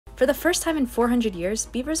For the first time in 400 years,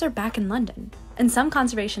 beavers are back in London, and some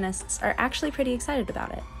conservationists are actually pretty excited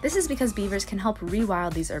about it. This is because beavers can help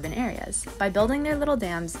rewild these urban areas. By building their little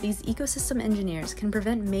dams, these ecosystem engineers can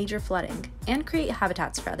prevent major flooding and create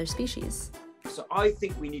habitats for other species. So I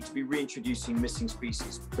think we need to be reintroducing missing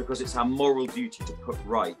species because it's our moral duty to put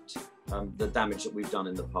right the damage that we've done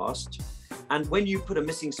in the past. And when you put a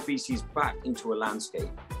missing species back into a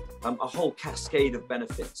landscape, a whole cascade of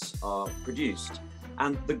benefits are produced.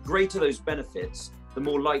 And the greater those benefits, the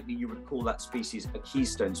more likely you would call that species a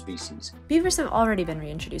keystone species. Beavers have already been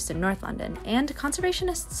reintroduced in North London, and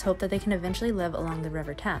conservationists hope that they can eventually live along the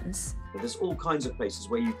River Thames. But there's all kinds of places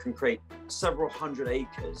where you can create several hundred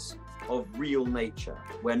acres of real nature,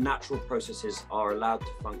 where natural processes are allowed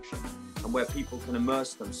to function, and where people can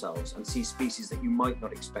immerse themselves and see species that you might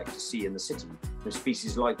not expect to see in the city. There's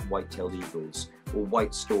species like white-tailed eagles, or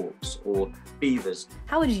white storks, or beavers.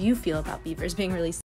 How would you feel about beavers being released